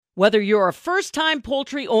Whether you're a first-time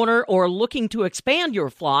poultry owner or looking to expand your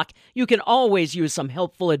flock, you can always use some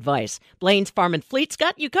helpful advice. Blaine's Farm and Fleet's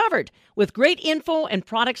got you covered with great info and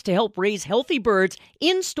products to help raise healthy birds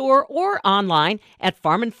in-store or online at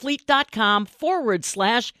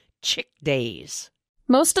farmandfleet.com/chick days.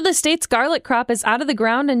 Most of the state's garlic crop is out of the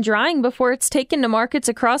ground and drying before it's taken to markets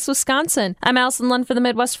across Wisconsin. I'm Allison Lund for the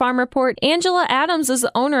Midwest Farm Report. Angela Adams is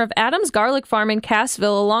the owner of Adams Garlic Farm in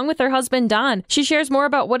Cassville, along with her husband, Don. She shares more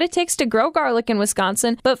about what it takes to grow garlic in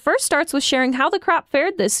Wisconsin, but first starts with sharing how the crop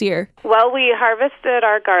fared this year. Well, we harvested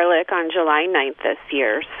our garlic on July 9th this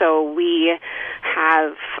year, so we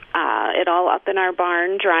have it all up in our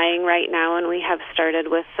barn drying right now, and we have started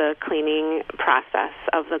with the cleaning process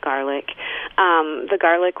of the garlic. The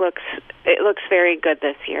garlic looks very good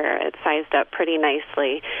this year. It's sized up pretty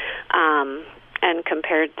nicely. And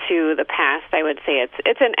compared to the past, I would say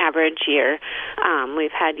it's an average year.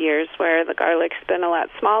 We've had years where the garlic's been a lot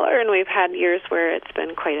smaller, and we've had years where it's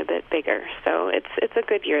been quite a bit bigger. So it's a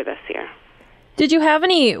good year this year. Did you have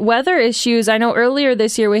any weather issues? I know earlier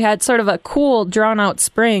this year we had sort of a cool, drawn-out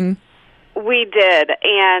spring. We did,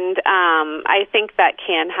 and I think that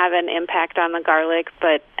can have an impact on the garlic,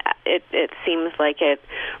 but it seems like it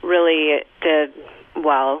really did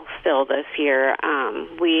well still this year.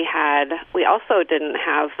 We also didn't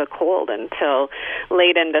have the cold until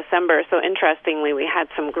late in December, so interestingly we had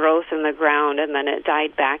some growth in the ground, and then it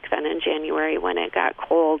died back then in January when it got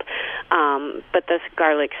cold, but this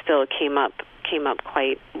garlic still came up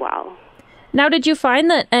quite well. Now, did you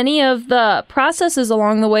find that any of the processes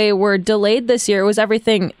along the way were delayed this year? Was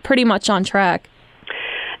everything pretty much on track?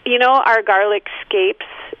 You know, our garlic scapes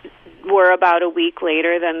were about a week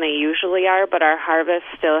later than they usually are, but our harvest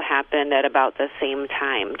still happened at about the same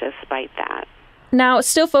time despite that. Now,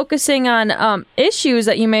 still focusing on issues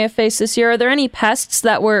that you may have faced this year, are there any pests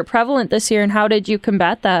that were prevalent this year, and how did you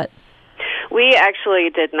combat that? We actually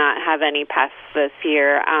did not have any pests this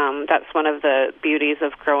year. That's one of the beauties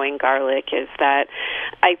of growing garlic, is that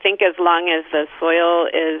I think as long as the soil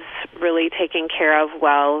is really taken care of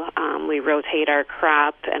well, we rotate our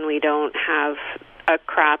crop and we don't have a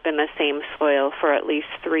crop in the same soil for at least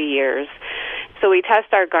 3 years. So we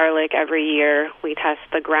test our garlic every year. We test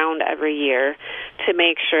the ground every year to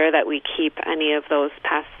make sure that we keep any of those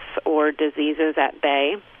pests or diseases at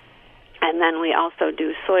bay. And then we also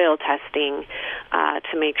do soil testing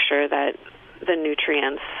to make sure that the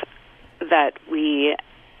nutrients that we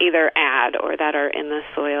either add or that are in the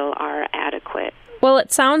soil are adequate. Well,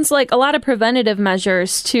 it sounds like a lot of preventative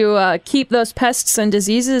measures to keep those pests and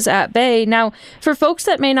diseases at bay. Now, for folks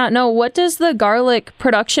that may not know, what does the garlic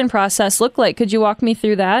production process look like? Could you walk me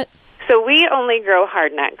through that? So we only grow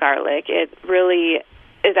hardneck garlic. It really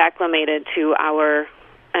is acclimated to our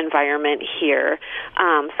environment here.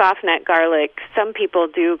 Softneck garlic, some people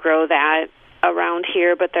do grow that around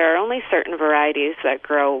here, but there are only certain varieties that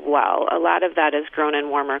grow well. A lot of that is grown in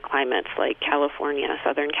warmer climates like California,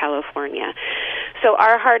 Southern California. So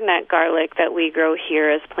our hardneck garlic that we grow here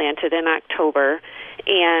is planted in October,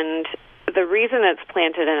 and the reason it's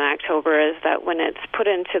planted in October is that when it's put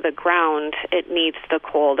into the ground, it needs the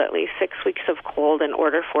cold, at least 6 weeks of cold, in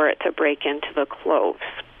order for it to break into the cloves.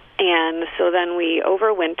 And so then we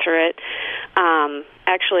overwinter it.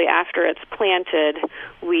 Actually, after it's planted,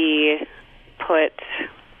 we put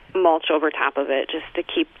mulch over top of it just to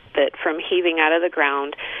keep it from heaving out of the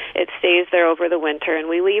ground. It stays there over the winter, and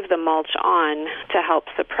we leave the mulch on to help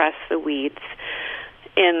suppress the weeds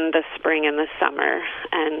in the spring and the summer.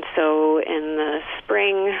 And so in the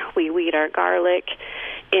spring, we weed our garlic.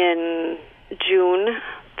 In June,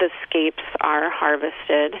 the scapes are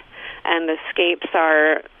harvested, and the scapes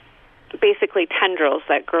are basically tendrils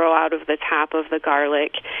that grow out of the top of the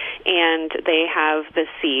garlic, and they have the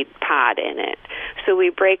seed pod in it. So we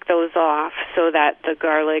break those off so that the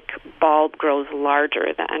garlic bulb grows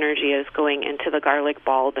larger. The energy is going into the garlic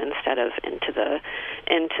bulb instead of into the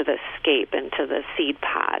scape, into the seed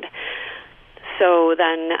pod. So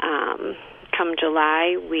then come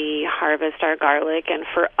July, we harvest our garlic, and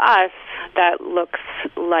for us, that looks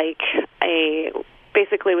like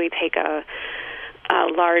basically we take a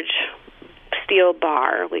large steel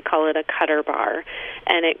bar, we call it a cutter bar,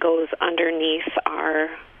 and it goes underneath our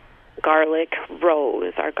garlic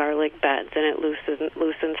rows, our garlic beds, and it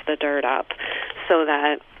loosens the dirt up so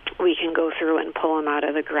that we can go through and pull them out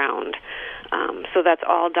of the ground. So that's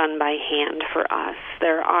all done by hand for us.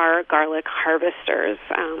 There are garlic harvesters,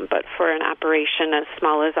 but for an operation as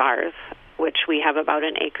small as ours, which we have about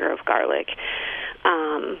an acre of garlic,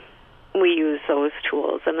 we use those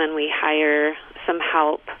tools, and then we hire some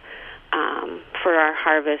help for our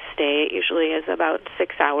harvest day. It usually is about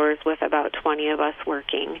 6 hours with about 20 of us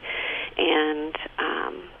working. And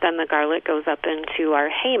then the garlic goes up into our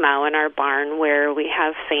haymow in our barn where we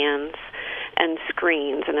have fans and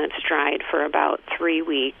screens, and it's dried for about 3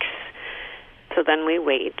 weeks. So then we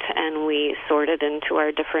wait, and we sort it into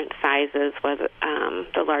our different sizes. Whether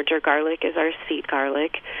the larger garlic is our seed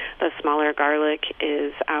garlic, the smaller garlic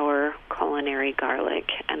is our culinary garlic,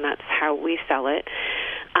 and that's how we sell it.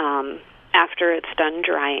 After it's done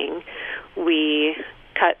drying, we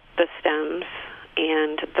cut the stems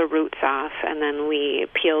and the roots off, and then we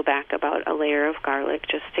peel back about a layer of garlic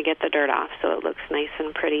just to get the dirt off so it looks nice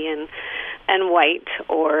and pretty and white,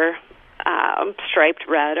 or striped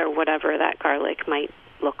red, or whatever that garlic might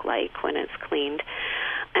look like when it's cleaned.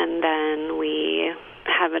 And then we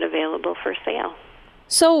have it available for sale.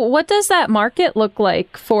 So what does that market look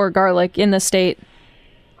like for garlic in the state?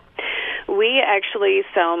 We actually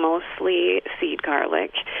sell mostly seed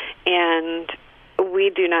garlic, and we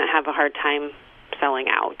do not have a hard time selling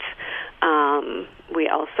out. We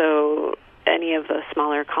also, any of the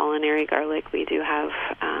smaller culinary garlic, we do have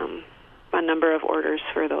a number of orders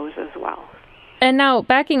for those as well. And now,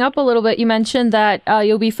 backing up a little bit, you mentioned that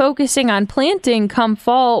you'll be focusing on planting come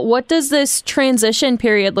fall. What does this transition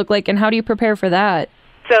period look like, and how do you prepare for that?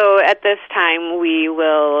 So at this time, we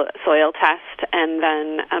will soil test and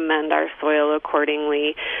then amend our soil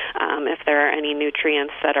accordingly. If there are any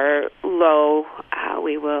nutrients that are low,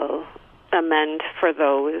 we will amend for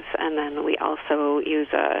those, and then we also use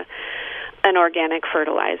an organic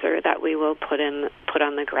fertilizer that we will put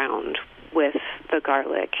on the ground with the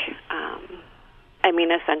garlic.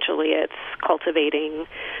 Essentially it's cultivating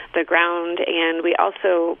the ground, and we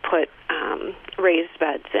also put raised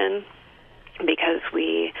beds in, because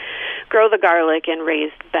we grow the garlic in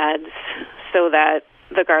raised beds so that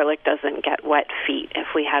the garlic doesn't get wet feet if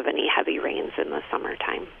we have any heavy rains in the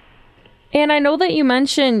summertime. And I know that you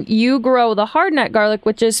mentioned you grow the hardneck garlic,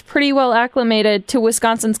 which is pretty well acclimated to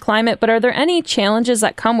Wisconsin's climate, but are there any challenges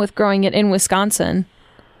that come with growing it in Wisconsin?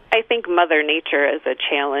 I think Mother Nature is a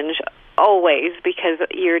challenge always, because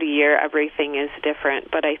year to year everything is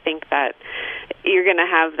different, but I think that you're going to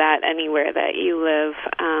have that anywhere that you live.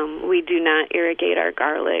 We do not irrigate our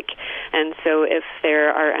garlic, and so if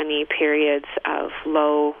there are any periods of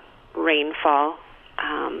low rainfall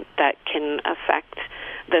that can affect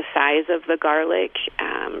the size of the garlic,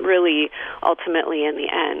 really ultimately in the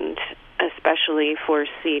end, especially for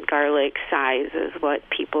seed garlic, size is what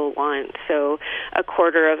people want. So a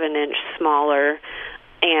 1/4 of an inch smaller,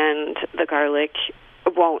 and the garlic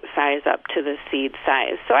won't size up to the seed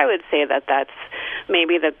size. So I would say that that's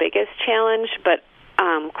maybe the biggest challenge, but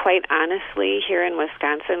quite honestly, here in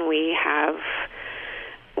Wisconsin, we have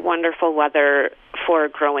wonderful weather for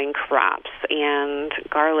growing crops, and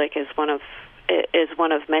garlic is one of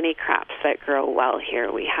many crops that grow well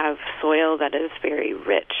here. We have soil that is very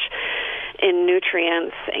rich in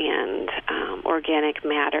nutrients and organic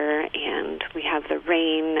matter, and we have the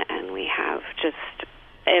rain, and we have just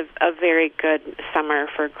a very good summer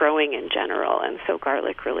for growing in general, and so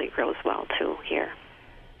garlic really grows well too here.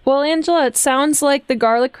 Well, Angela, it sounds like the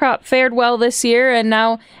garlic crop fared well this year, and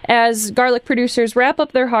now as garlic producers wrap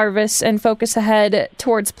up their harvests and focus ahead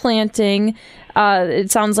towards planting, it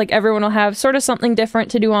sounds like everyone will have sort of something different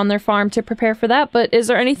to do on their farm to prepare for that. But is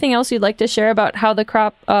there anything else you'd like to share about how the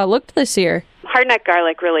crop looked this year? Hardneck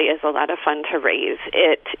garlic really is a lot of fun to raise.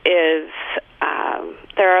 It is,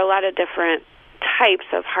 there are a lot of different types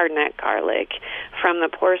of hardneck garlic, from the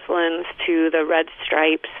porcelains to the red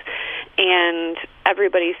stripes, and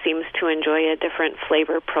everybody seems to enjoy a different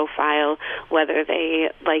flavor profile, whether they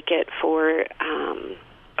like it for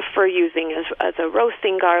using as a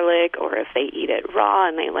roasting garlic, or if they eat it raw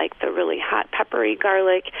and they like the really hot peppery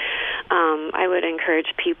garlic. I would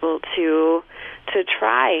encourage people to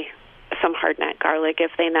try some hardneck garlic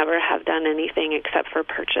if they never have done anything except for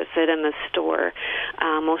purchase it in the store.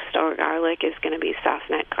 Most store garlic is going to be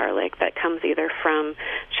soft-neck garlic that comes either from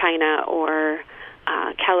China or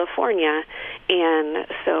California, and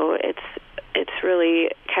so it's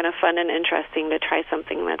really kind of fun and interesting to try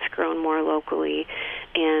something that's grown more locally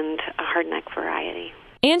and a hardneck variety.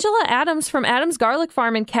 Angela Adams from Adams Garlic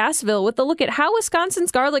Farm in Cassville with a look at how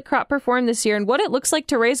Wisconsin's garlic crop performed this year and what it looks like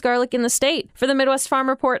to raise garlic in the state. For the Midwest Farm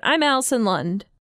Report, I'm Allison Lund.